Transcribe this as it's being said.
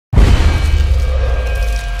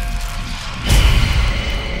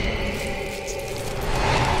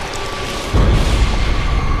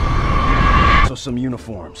some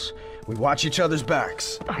uniforms. We watch each other's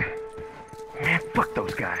backs. Man, fuck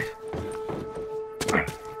those guys.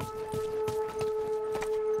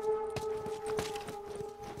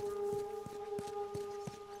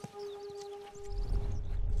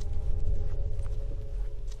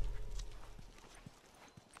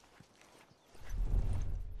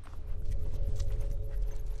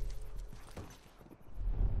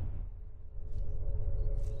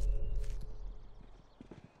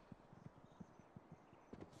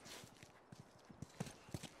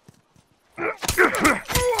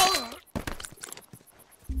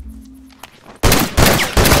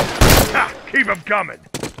 Keep them coming.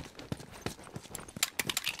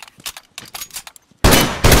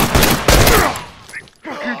 They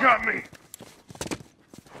fucking got me.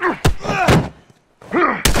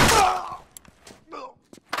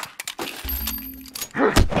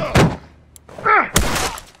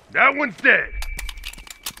 That one's dead.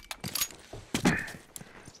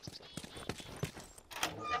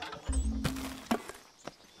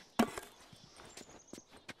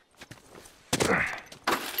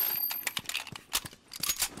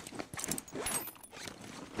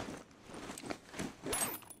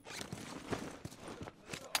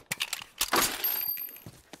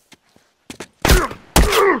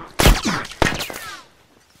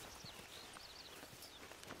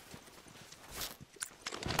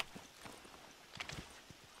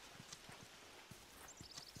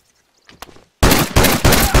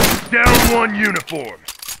 Down one uniform.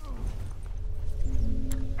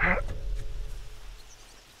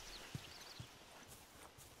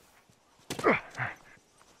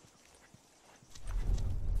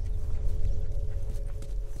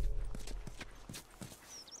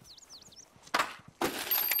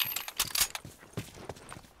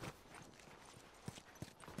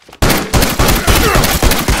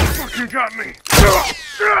 Fucking got me.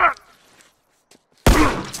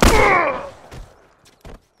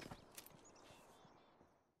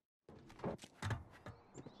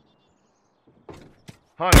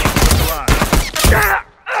 Hunter,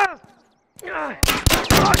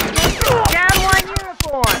 Down one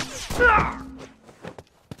uniform.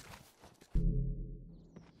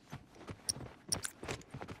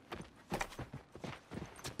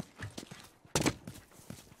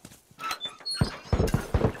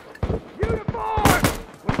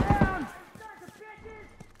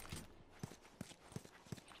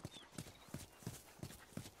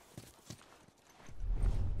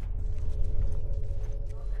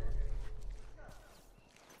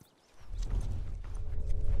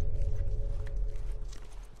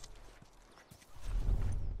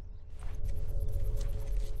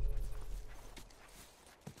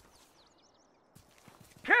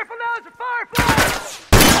 Careful now, it's a firefly!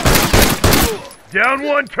 down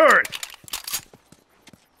one turret.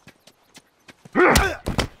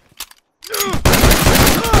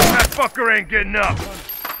 That fucker ain't getting up.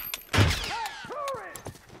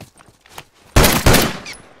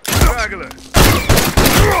 Straggler.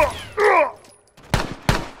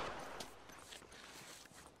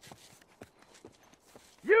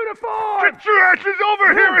 Uniform! Get your asses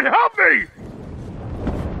over here and help me!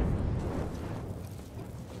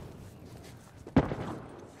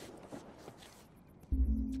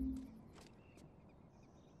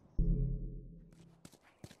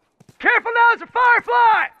 Careful now, it's a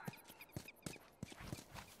firefly!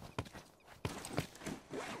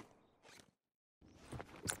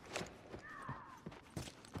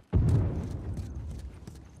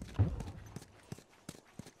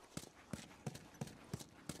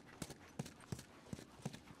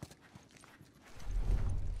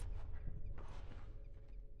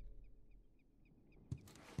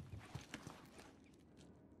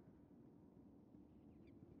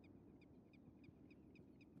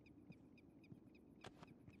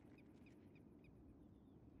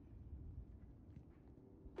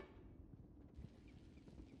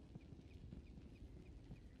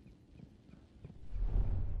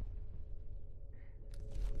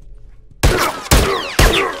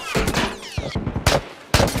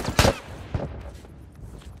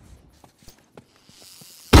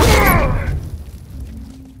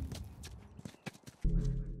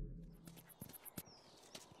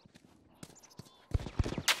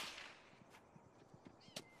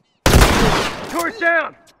 Turret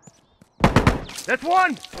down! That's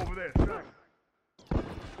one! Over there, Straggler.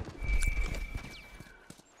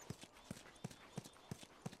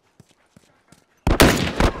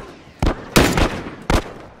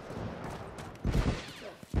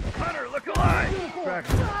 Hunter, look alive!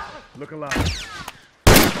 Straggler, look alive.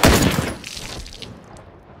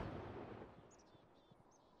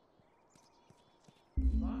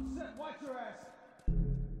 Watch your ass.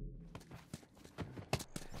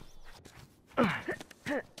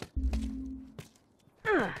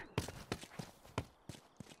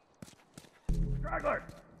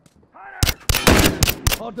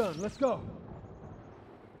 all done. Let's go.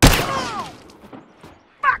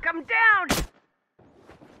 Fuck, I'm down!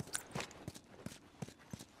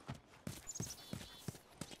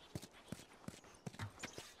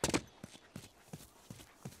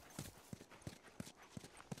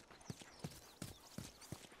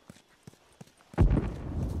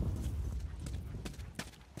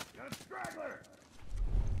 Got a straggler!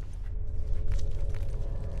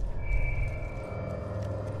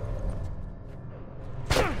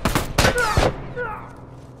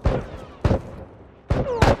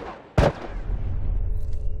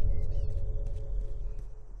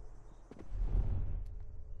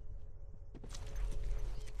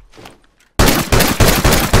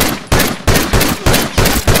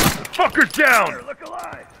 Fucker's down! Look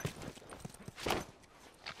alive!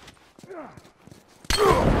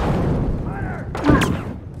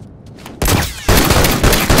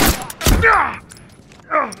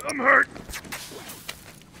 I'm hurt.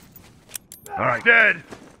 All right, dead.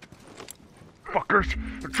 Fuckers,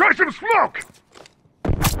 try some smoke.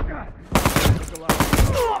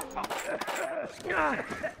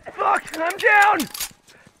 Fuck! I'm down!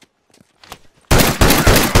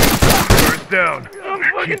 First down. I'm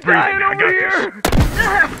fucking Keep breathing. dying I over got here!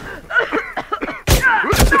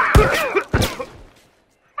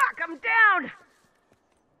 Fuck, I'm down!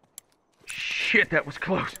 Shit, that was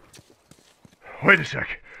close. Wait a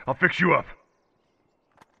sec. I'll fix you up.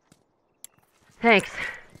 Thanks.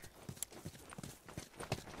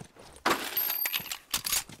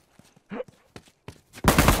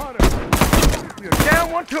 You're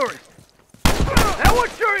down one tourist. That one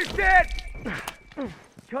sure is dead!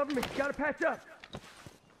 Cover me, gotta patch up.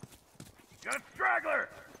 Got a straggler.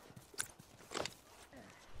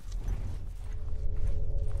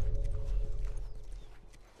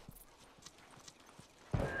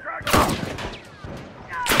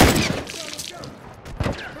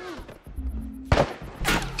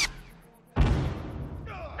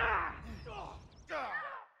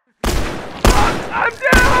 I'm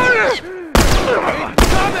down!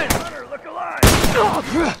 Coming! Hunter, look alive!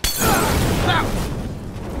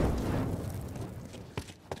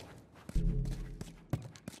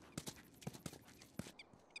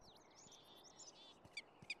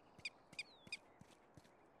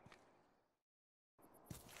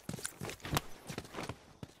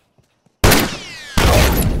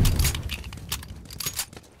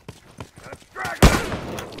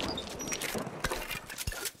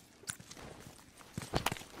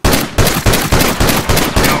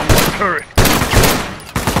 Turret.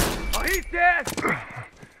 Oh, he's dead!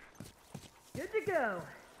 Good to go.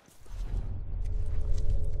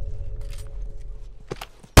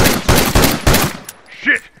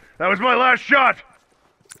 Shit! That was my last shot!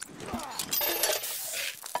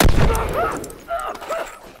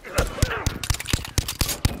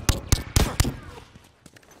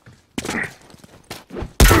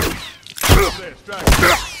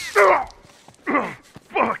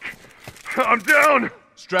 Fuck! I'm down!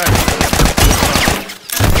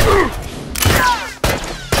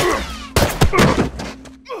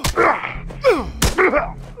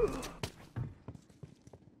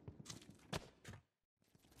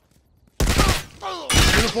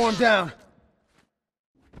 Uniform down.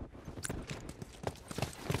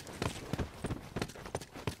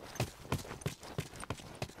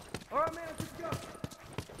 All right, man, let's go.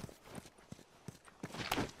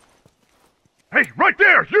 Hey, right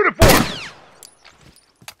there! Uniform!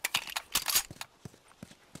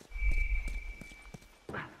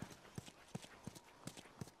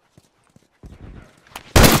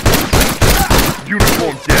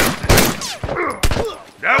 Uniform down.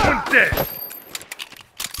 That one's dead.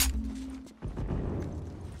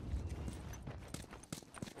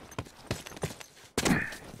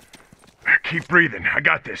 Keep breathing. I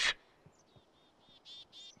got this.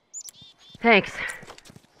 Thanks.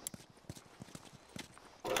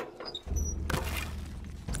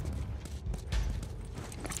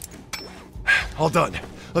 All done.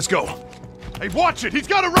 Let's go. Hey, watch it! He's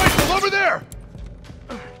got a rifle over there!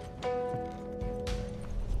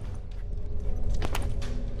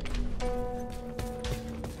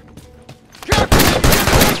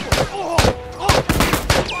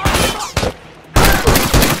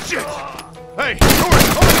 Shit! Hey,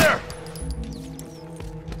 tourist, over there!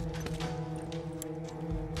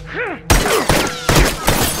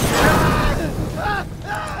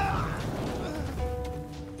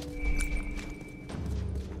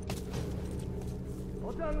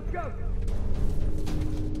 All done, let's go.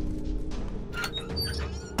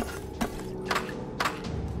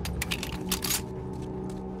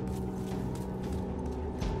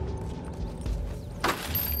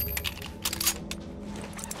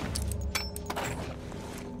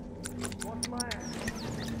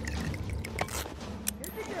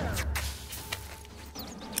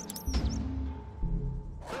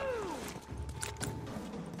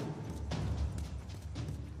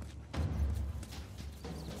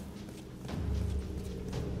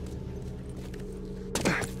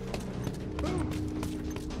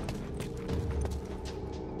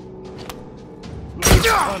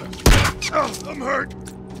 I'm hurt.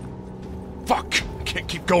 Fuck! I can't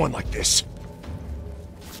keep going like this.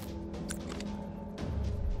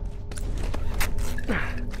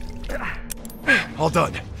 All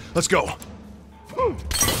done. Let's go.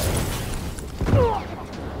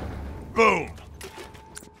 Boom!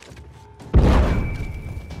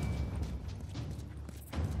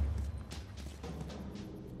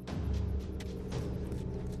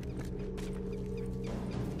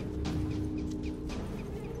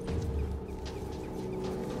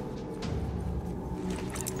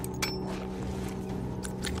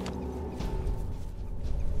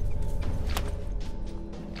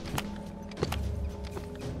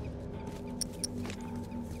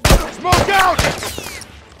 Smoke out!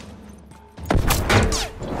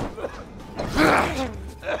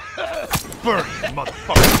 Burn,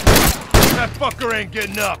 motherfucker! That fucker ain't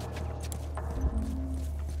getting up!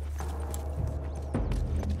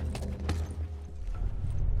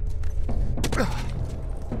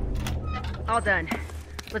 All done.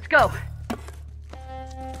 Let's go.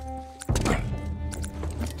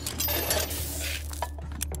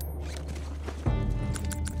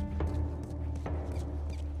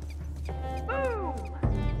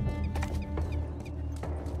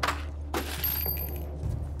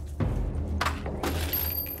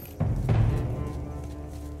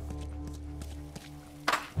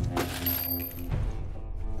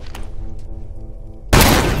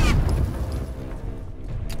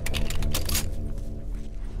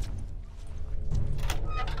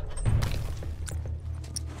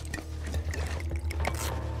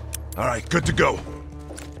 All right, good to go.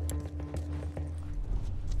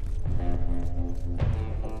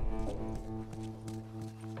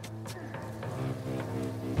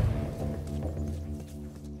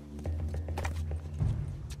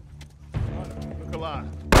 Look alive.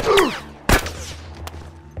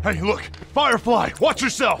 Hey, look! Firefly! Watch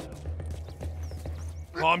yourself!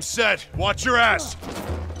 I'm set. Watch your ass!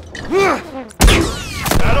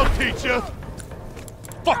 That'll teach you!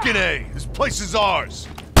 Fucking A! This place is ours!